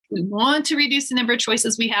We want to reduce the number of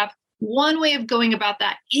choices we have. One way of going about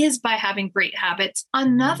that is by having great habits.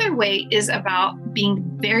 Another way is about being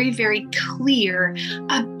very, very clear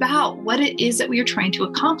about what it is that we are trying to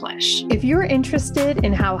accomplish. If you're interested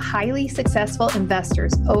in how highly successful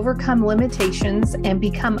investors overcome limitations and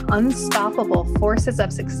become unstoppable forces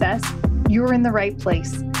of success, you're in the right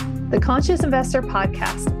place. The Conscious Investor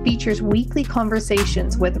podcast features weekly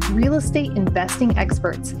conversations with real estate investing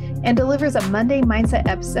experts and delivers a Monday Mindset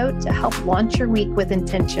episode to help launch your week with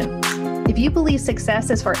intention. If you believe success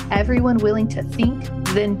is for everyone willing to think,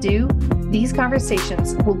 then do, these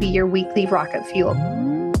conversations will be your weekly rocket fuel.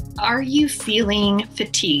 Are you feeling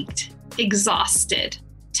fatigued, exhausted,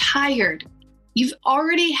 tired? You've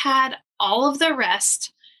already had all of the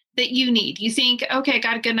rest that you need. You think, okay, I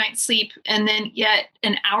got a good night's sleep. And then yet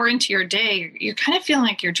an hour into your day, you're kind of feeling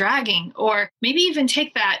like you're dragging, or maybe even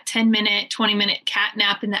take that 10-minute, 20-minute cat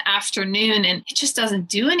nap in the afternoon and it just doesn't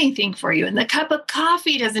do anything for you. And the cup of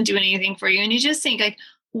coffee doesn't do anything for you. And you just think like,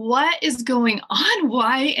 what is going on?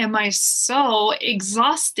 Why am I so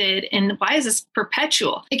exhausted? And why is this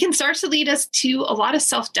perpetual? It can start to lead us to a lot of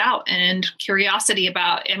self-doubt and curiosity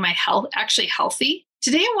about, am I actually healthy?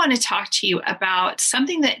 Today, I want to talk to you about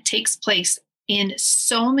something that takes place in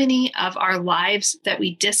so many of our lives that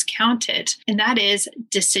we discounted, and that is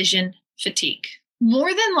decision fatigue. More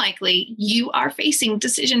than likely, you are facing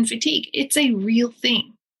decision fatigue. It's a real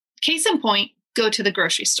thing. Case in point, go to the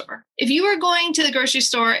grocery store. If you are going to the grocery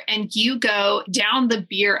store and you go down the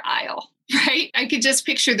beer aisle, right? I could just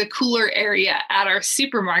picture the cooler area at our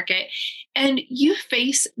supermarket, and you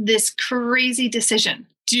face this crazy decision.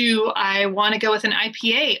 Do I want to go with an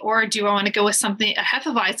IPA, or do I want to go with something, a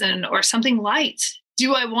Hefeweizen or something light?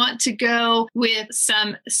 Do I want to go with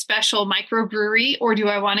some special microbrewery, or do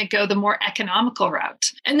I want to go the more economical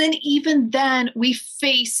route? And then even then we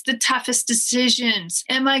face the toughest decisions.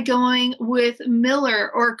 Am I going with Miller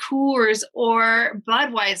or Coors or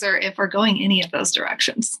Budweiser if we're going any of those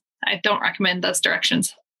directions? I don't recommend those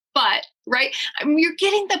directions, but right, you're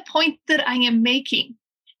getting the point that I am making.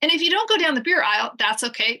 And if you don't go down the beer aisle, that's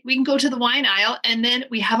okay. We can go to the wine aisle, and then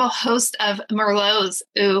we have a host of Merlots.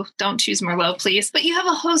 Ooh, don't choose Merlot, please. But you have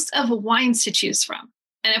a host of wines to choose from.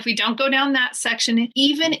 And if we don't go down that section,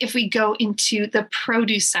 even if we go into the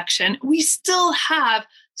produce section, we still have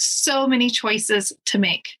so many choices to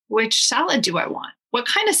make. Which salad do I want? What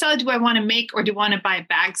kind of salad do I want to make, or do I want to buy a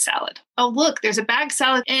bag salad? Oh, look, there's a bag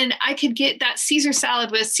salad, and I could get that Caesar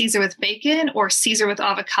salad with Caesar with bacon or Caesar with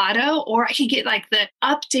avocado, or I could get like the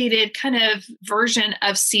updated kind of version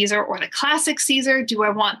of Caesar or the classic Caesar. Do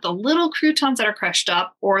I want the little croutons that are crushed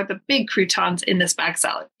up or the big croutons in this bag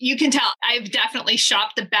salad? You can tell I've definitely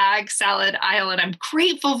shopped the bag salad aisle, and I'm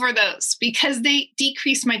grateful for those because they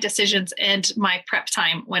decrease my decisions and my prep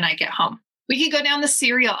time when I get home. We could go down the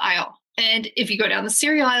cereal aisle. And if you go down the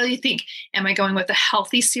cereal aisle, you think, am I going with a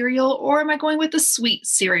healthy cereal, or am I going with the sweet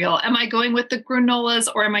cereal? Am I going with the granolas,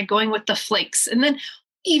 or am I going with the flakes? And then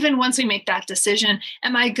even once we make that decision,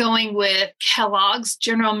 am I going with Kellogg's,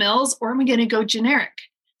 General Mills, or am I going to go generic?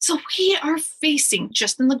 So we are facing,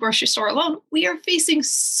 just in the grocery store alone, we are facing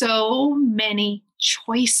so many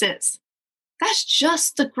choices. That's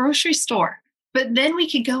just the grocery store. But then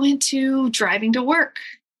we could go into driving to work.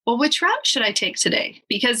 Well, which route should I take today?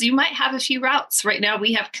 Because you might have a few routes. Right now,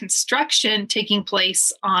 we have construction taking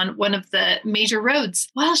place on one of the major roads.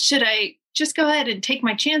 Well, should I just go ahead and take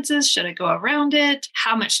my chances? Should I go around it?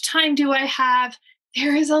 How much time do I have?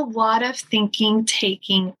 There is a lot of thinking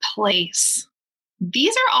taking place.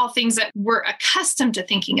 These are all things that we're accustomed to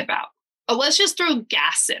thinking about. Oh, let's just throw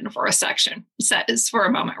gas in for a section, for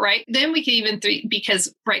a moment, right? Then we can even,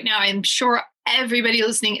 because right now I'm sure everybody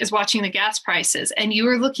listening is watching the gas prices, and you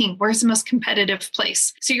are looking, where's the most competitive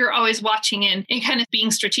place? So you're always watching and kind of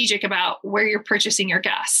being strategic about where you're purchasing your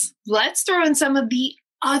gas. Let's throw in some of the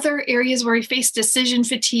other areas where we face decision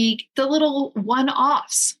fatigue, the little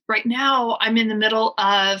one-offs. Right now, I'm in the middle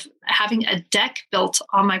of having a deck built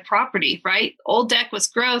on my property, right? Old deck was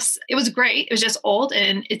gross. It was great. It was just old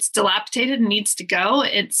and it's dilapidated and needs to go,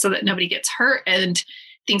 and so that nobody gets hurt and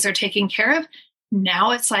things are taken care of.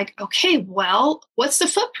 Now it's like, okay, well, what's the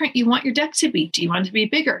footprint you want your deck to be? Do you want it to be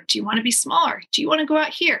bigger? Do you want to be smaller? Do you want to go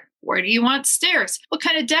out here? Where do you want stairs? What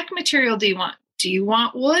kind of deck material do you want? Do you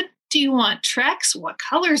want wood? Do you want Trex? What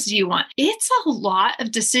colors do you want? It's a lot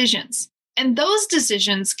of decisions. And those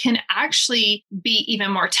decisions can actually be even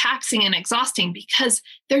more taxing and exhausting because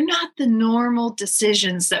they're not the normal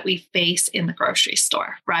decisions that we face in the grocery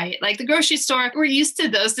store, right? Like the grocery store, we're used to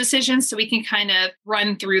those decisions, so we can kind of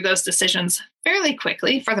run through those decisions fairly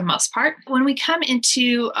quickly for the most part. When we come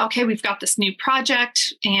into, okay, we've got this new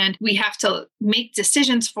project and we have to make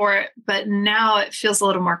decisions for it, but now it feels a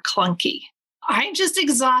little more clunky. I'm just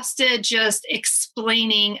exhausted just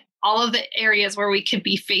explaining all of the areas where we could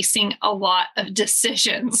be facing a lot of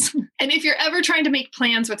decisions. And if you're ever trying to make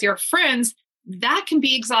plans with your friends, that can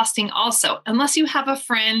be exhausting also. Unless you have a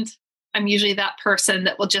friend, I'm usually that person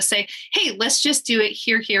that will just say, hey, let's just do it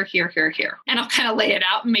here, here, here, here, here. And I'll kind of lay it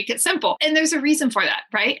out and make it simple. And there's a reason for that,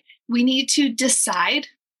 right? We need to decide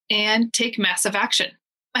and take massive action.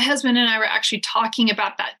 My husband and I were actually talking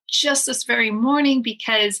about that just this very morning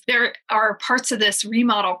because there are parts of this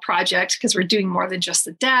remodel project because we're doing more than just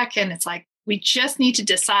the deck. And it's like, we just need to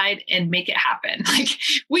decide and make it happen. Like,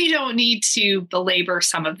 we don't need to belabor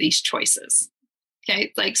some of these choices.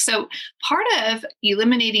 Okay. Like, so part of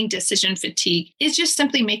eliminating decision fatigue is just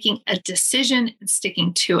simply making a decision and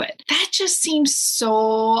sticking to it. That just seems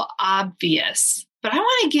so obvious. But I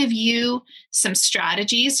want to give you some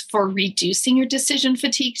strategies for reducing your decision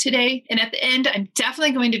fatigue today. And at the end, I'm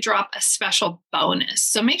definitely going to drop a special bonus.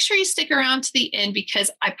 So make sure you stick around to the end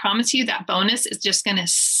because I promise you that bonus is just going to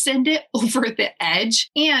send it over the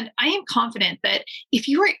edge. And I am confident that if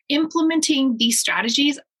you are implementing these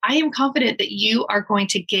strategies, I am confident that you are going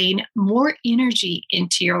to gain more energy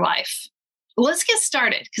into your life. Let's get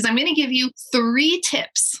started because I'm going to give you 3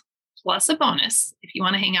 tips plus a bonus if you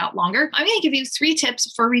want to hang out longer. I'm going to give you 3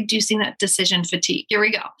 tips for reducing that decision fatigue. Here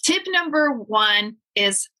we go. Tip number 1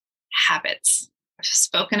 is habits. I've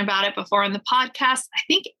spoken about it before on the podcast. I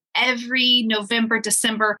think every November,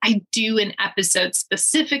 December, I do an episode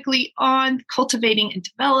specifically on cultivating and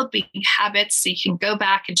developing habits. So you can go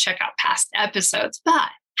back and check out past episodes. But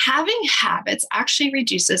having habits actually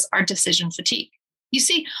reduces our decision fatigue. You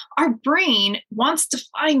see, our brain wants to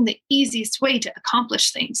find the easiest way to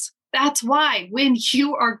accomplish things. That's why when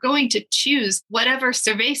you are going to choose whatever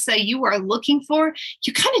cerveza you are looking for,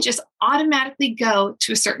 you kind of just automatically go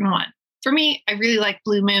to a certain one. For me, I really like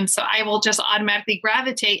Blue Moon, so I will just automatically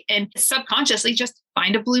gravitate and subconsciously just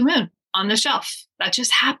find a Blue Moon on the shelf. That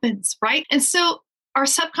just happens, right? And so our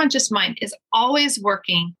subconscious mind is always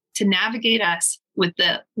working to navigate us with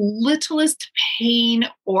the littlest pain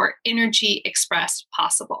or energy expressed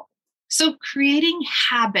possible. So creating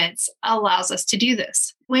habits allows us to do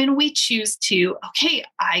this. When we choose to, okay,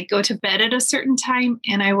 I go to bed at a certain time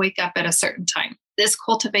and I wake up at a certain time. This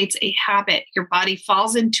cultivates a habit. Your body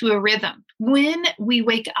falls into a rhythm. When we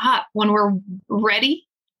wake up, when we're ready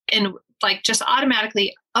and like just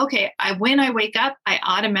automatically, okay, when I wake up, I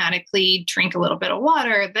automatically drink a little bit of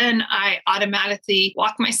water. Then I automatically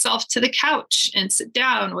walk myself to the couch and sit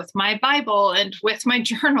down with my Bible and with my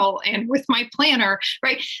journal and with my planner,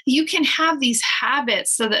 right? You can have these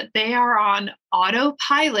habits so that they are on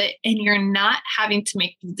autopilot and you're not having to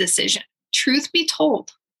make the decision. Truth be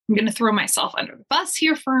told, I'm going to throw myself under the bus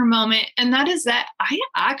here for a moment. And that is that I am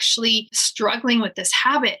actually struggling with this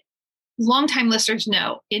habit. Longtime listeners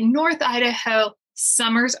know in North Idaho,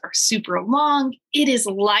 summers are super long. It is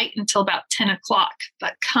light until about 10 o'clock.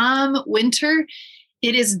 But come winter,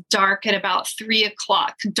 it is dark at about 3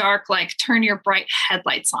 o'clock. Dark, like turn your bright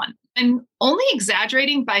headlights on. I'm only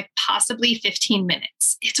exaggerating by possibly 15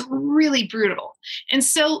 minutes. It's really brutal. And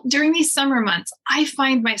so during these summer months, I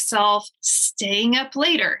find myself staying up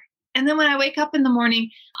later. And then when I wake up in the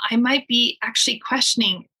morning, I might be actually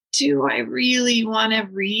questioning, do I really want to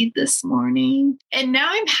read this morning? And now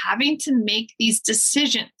I'm having to make these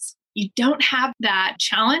decisions. You don't have that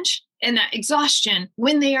challenge and that exhaustion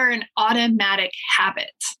when they are an automatic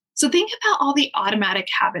habit. So think about all the automatic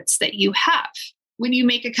habits that you have. When you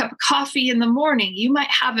make a cup of coffee in the morning, you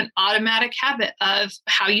might have an automatic habit of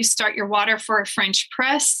how you start your water for a French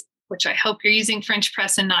press, which I hope you're using French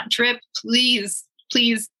press and not drip. Please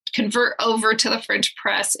convert over to the French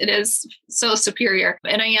press. It is so superior.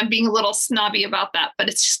 And I am being a little snobby about that, but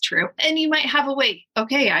it's just true. And you might have a way.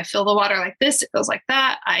 Okay, I fill the water like this. It goes like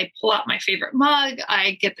that. I pull out my favorite mug.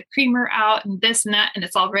 I get the creamer out and this and that, and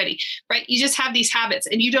it's all ready, right? You just have these habits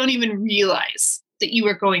and you don't even realize that you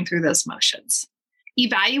are going through those motions.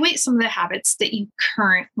 Evaluate some of the habits that you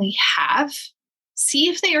currently have. See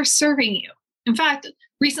if they are serving you. In fact,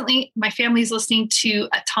 recently, my family's listening to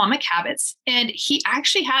Atomic Habits, and he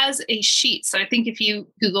actually has a sheet. So I think if you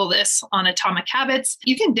Google this on Atomic Habits,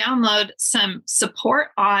 you can download some support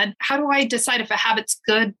on how do I decide if a habit's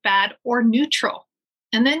good, bad, or neutral,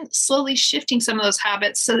 and then slowly shifting some of those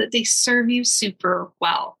habits so that they serve you super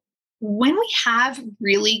well. when we have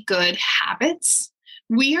really good habits,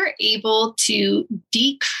 we are able to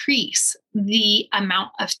decrease the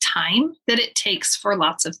amount of time that it takes for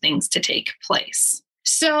lots of things to take place.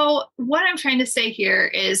 So what I'm trying to say here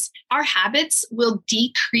is our habits will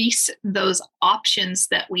decrease those options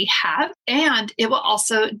that we have, and it will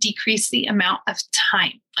also decrease the amount of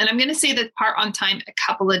time. And I'm going to say the part on time a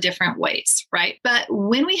couple of different ways, right? But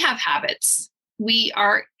when we have habits, we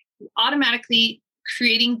are automatically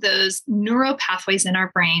creating those neural pathways in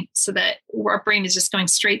our brain so that our brain is just going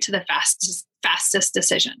straight to the fastest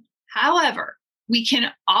decision. However, we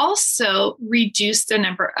can also reduce the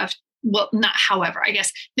number of, well, not however, I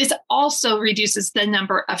guess this also reduces the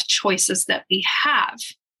number of choices that we have.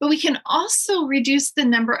 But we can also reduce the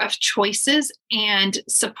number of choices and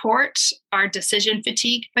support our decision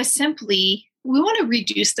fatigue by simply, we want to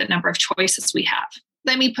reduce the number of choices we have.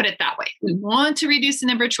 Let me put it that way. We want to reduce the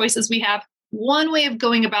number of choices we have. One way of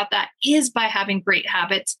going about that is by having great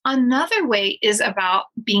habits. Another way is about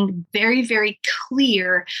being very, very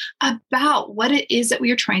clear about what it is that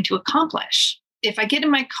we are trying to accomplish. If I get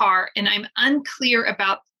in my car and I'm unclear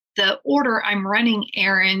about the order I'm running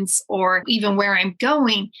errands or even where I'm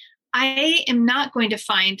going, I am not going to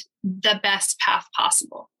find the best path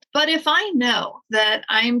possible. But if I know that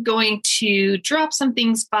I'm going to drop some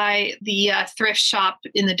things by the thrift shop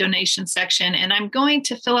in the donation section, and I'm going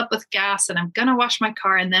to fill up with gas, and I'm going to wash my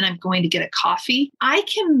car, and then I'm going to get a coffee, I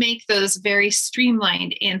can make those very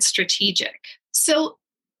streamlined and strategic. So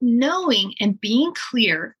knowing and being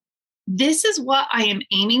clear, this is what I am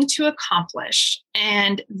aiming to accomplish,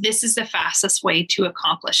 and this is the fastest way to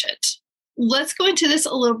accomplish it. Let's go into this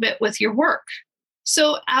a little bit with your work.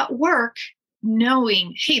 So at work,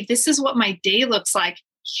 knowing, hey, this is what my day looks like.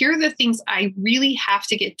 Here are the things I really have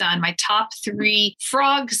to get done. My top 3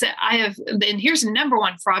 frogs that I have, and here's the number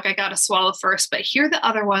 1 frog I got to swallow first, but here are the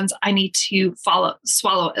other ones I need to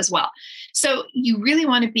swallow as well. So you really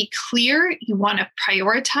want to be clear. You want to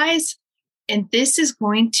prioritize, and this is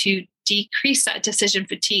going to decrease that decision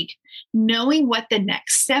fatigue. Knowing what the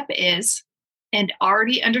next step is and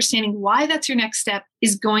already understanding why that's your next step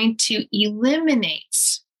is going to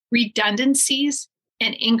eliminate redundancies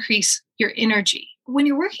and increase your energy. When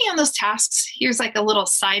you're working on those tasks, here's like a little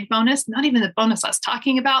side bonus, not even the bonus I was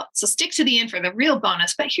talking about. So stick to the end for the real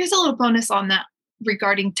bonus, but here's a little bonus on that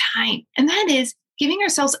regarding time. And that is giving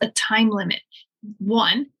ourselves a time limit.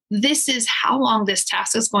 1, this is how long this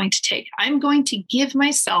task is going to take. I'm going to give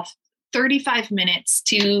myself 35 minutes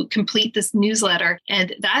to complete this newsletter,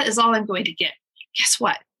 and that is all I'm going to get. Guess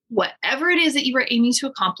what? Whatever it is that you are aiming to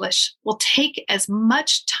accomplish will take as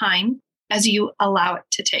much time as you allow it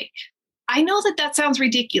to take. I know that that sounds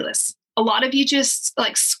ridiculous. A lot of you just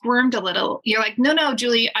like squirmed a little. You're like, no,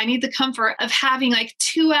 Julie, I need the comfort of having like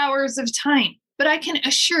 2 hours of time. But I can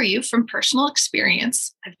assure you from personal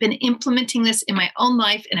experience, I've been implementing this in my own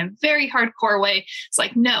life in a very hardcore way. It's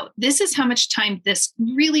like, no, this is how much time this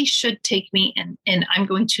really should take me, and I'm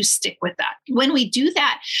going to stick with that. When we do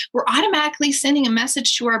that, we're automatically sending a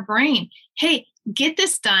message to our brain, hey, get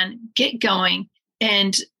this done, get going.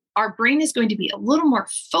 And our brain is going to be a little more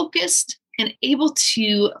focused and able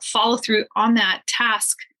to follow through on that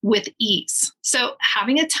task with ease. So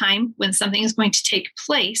having a time when something is going to take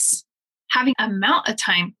place, having an amount of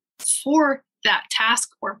time for that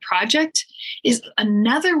task or project is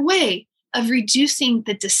another way of reducing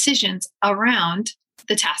the decisions around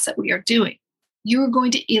the tasks that we are doing. You're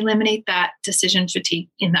going to eliminate that decision fatigue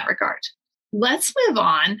in that regard. Let's move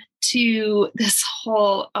on to this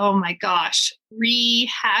whole, oh my gosh,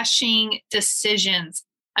 rehashing decisions.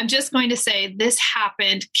 I'm just going to say this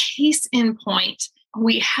happened, case in point.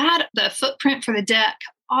 We had the footprint for the deck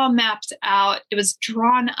all mapped out. It was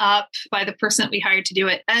drawn up by the person that we hired to do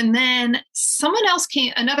it. And then someone else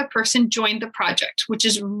came, another person joined the project, which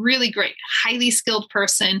is really great. Highly skilled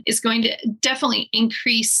person is going to definitely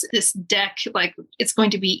increase this deck. Like it's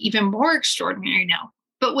going to be even more extraordinary now.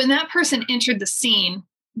 But when that person entered the scene,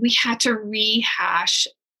 we had to rehash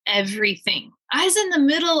everything. I was in the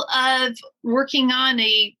middle of working on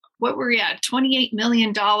what were we at? $28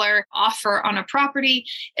 million offer on a property.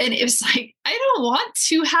 And it was like, I don't want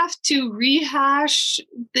to have to rehash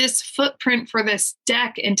this footprint for this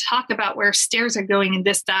deck and talk about where stairs are going and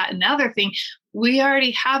this, that, and the other thing. We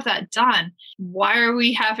already have that done. Why are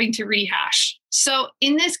we having to rehash? So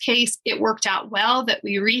in this case, it worked out well that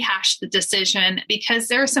we rehashed the decision because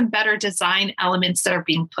there are some better design elements that are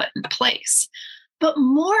being put in place. But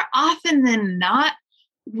more often than not,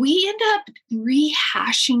 we end up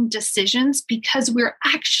rehashing decisions because we're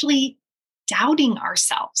actually doubting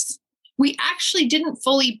ourselves. We actually didn't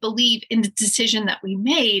fully believe in the decision that we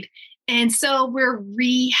made. And so we're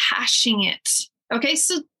rehashing it. Okay.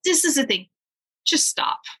 So this is the thing. Just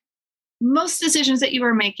stop. Most decisions that you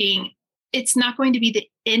are making, it's not going to be the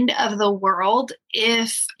end of the world.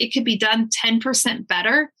 If it could be done 10%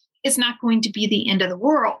 better, it's not going to be the end of the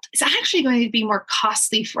world. It's actually going to be more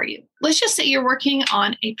costly for you. Let's just say you're working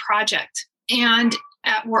on a project and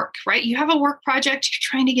at work, right? You have a work project, you're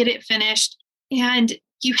trying to get it finished and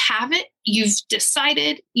you have it, you've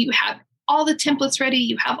decided, you have all the templates ready,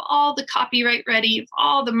 you have all the copyright ready, you have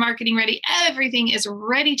all the marketing ready, everything is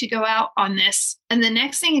ready to go out on this. And the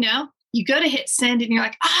next thing you know, you go to hit send and you're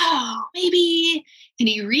like, oh, maybe, and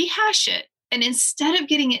you rehash it. And instead of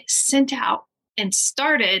getting it sent out and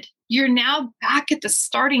started, you're now back at the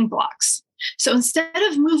starting blocks. So instead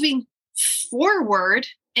of moving forward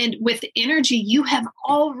and with the energy you have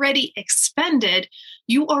already expended,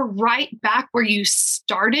 you are right back where you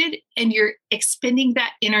started and you're expending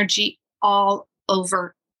that energy all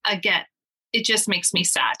over again. It just makes me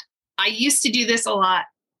sad. I used to do this a lot.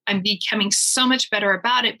 I'm becoming so much better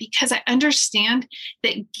about it because I understand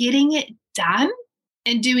that getting it done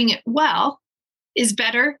and doing it well is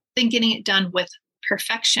better than getting it done with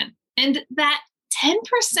perfection. And that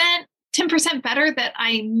 10% better that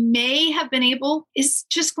I may have been able is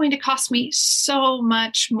just going to cost me so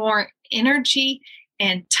much more energy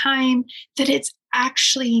and time that it's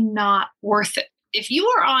actually not worth it. If you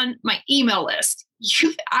are on my email list,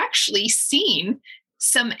 you've actually seen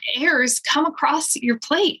some errors come across your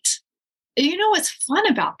plate. And you know what's fun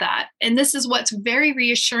about that? And this is what's very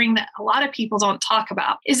reassuring that a lot of people don't talk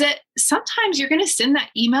about is that sometimes you're going to send that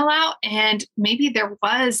email out and maybe there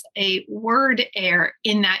was a word error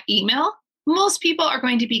in that email. Most people are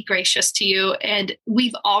going to be gracious to you. And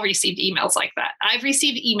we've all received emails like that. I've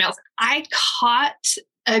received emails. I caught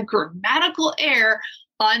a grammatical error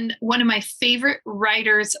on one of my favorite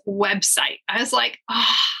writers' website. I was like, I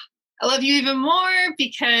love you even more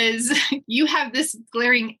because you have this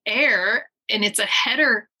glaring error and it's a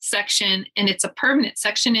header section and it's a permanent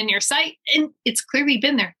section in your site and it's clearly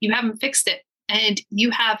been there. You haven't fixed it and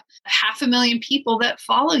you have 500,000 people that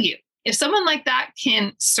follow you. If someone like that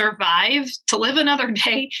can survive to live another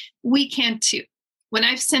day, we can too. When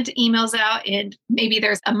I've sent emails out and maybe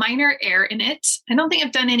there's a minor error in it, I don't think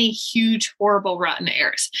I've done any huge, horrible, rotten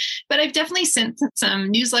errors, but I've definitely sent some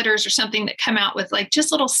newsletters or something that come out with like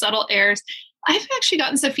just little subtle errors. I've actually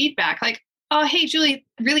gotten some feedback like, oh, hey, Julie,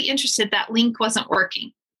 really interested. That link wasn't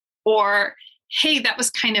working. Or, hey, that was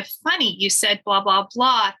kind of funny. You said blah, blah,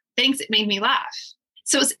 blah. Thanks. It made me laugh.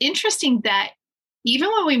 So it's interesting that even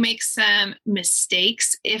when we make some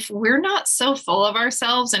mistakes, if we're not so full of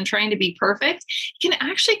ourselves and trying to be perfect, it can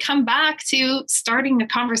actually come back to starting a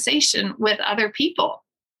conversation with other people,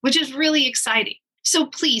 which is really exciting. So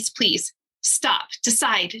please, please stop,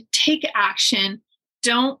 decide, take action.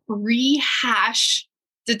 Don't rehash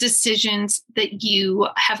the decisions that you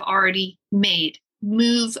have already made.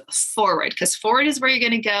 Move forward because forward is where you're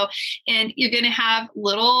going to go and you're going to have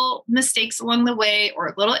little mistakes along the way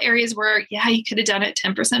or little areas where, yeah, you could have done it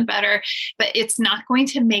 10% better, but it's not going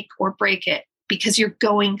to make or break it because you're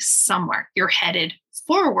going somewhere. You're headed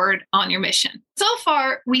forward on your mission. So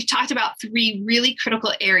far, we've talked about 3 really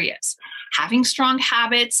critical areas. Having strong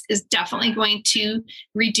habits is definitely going to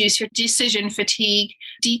reduce your decision fatigue,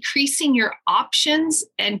 decreasing your options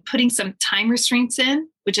and putting some time restraints in,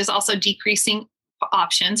 which is also decreasing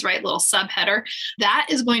options, right? Little subheader. That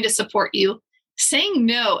is going to support you. Saying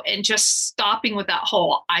no and just stopping with that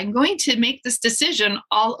whole, I'm going to make this decision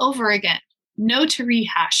all over again. No to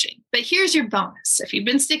rehashing. But here's your bonus. If you've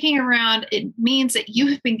been sticking around, it means that you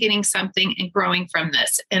have been getting something and growing from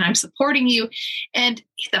this. And I'm supporting you. And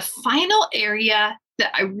the final area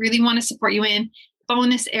that I really want to support you in,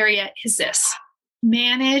 bonus area, is this.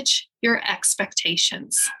 Manage your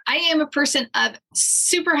expectations. I am a person of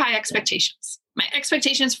super high expectations. My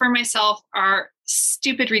expectations for myself are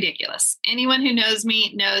stupid ridiculous. Anyone who knows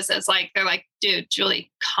me knows they're like, dude, Julie,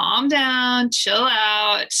 calm down, chill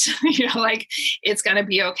out. It's going to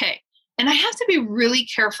be okay. And I have to be really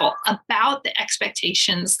careful about the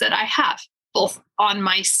expectations that I have, both on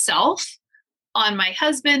myself, on my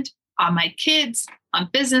husband, on my kids, on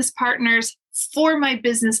business partners, for my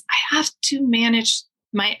business. I have to manage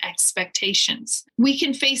my expectations. We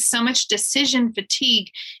can face so much decision fatigue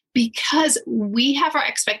because we have our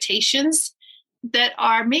expectations that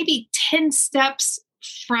are maybe 10 steps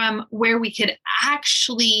from where we could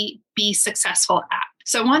actually be successful at.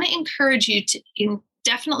 So I want to encourage you to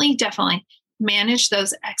definitely manage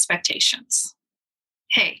those expectations.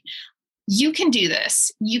 Hey, you can do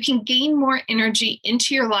this. You can gain more energy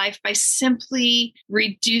into your life by simply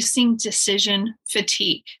reducing decision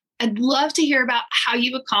fatigue. I'd love to hear about how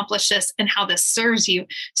you accomplish this and how this serves you.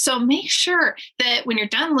 So make sure that when you're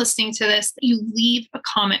done listening to this, you leave a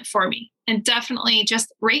comment for me, and definitely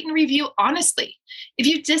just rate and review honestly. If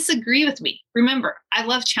you disagree with me, remember, I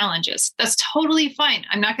love challenges. That's totally fine.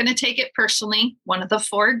 I'm not going to take it personally, one of the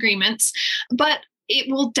 4 agreements, but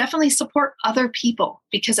it will definitely support other people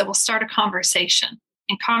because it will start a conversation.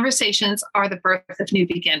 And conversations are the birth of new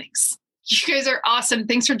beginnings. You guys are awesome.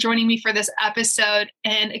 Thanks for joining me for this episode.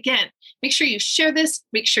 And again, make sure you share this,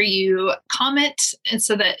 make sure you comment, and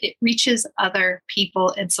so that it reaches other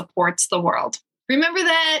people and supports the world. Remember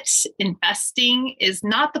that investing is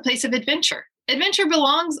not the place of adventure. Adventure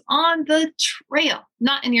belongs on the trail,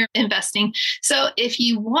 not in your investing. So if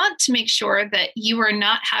you want to make sure that you are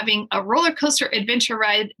not having a roller coaster adventure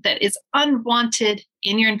ride that is unwanted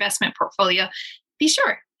in your investment portfolio, be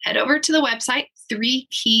sure, head over to the website,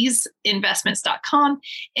 3keysinvestments.com,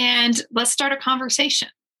 and let's start a conversation.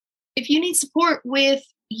 If you need support with,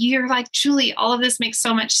 you're like, Julie, all of this makes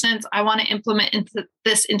so much sense. I want to implement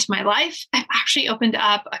this into my life. I've actually opened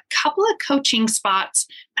up a couple of coaching spots.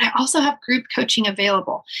 I also have group coaching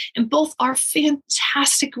available, and both are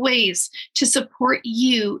fantastic ways to support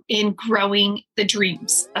you in growing the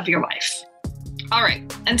dreams of your life. All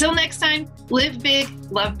right, until next time, live big,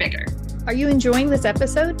 love bigger. Are you enjoying this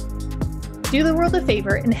episode? Do the world a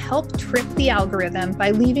favor and help trip the algorithm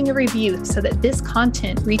by leaving a review so that this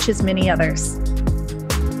content reaches many others.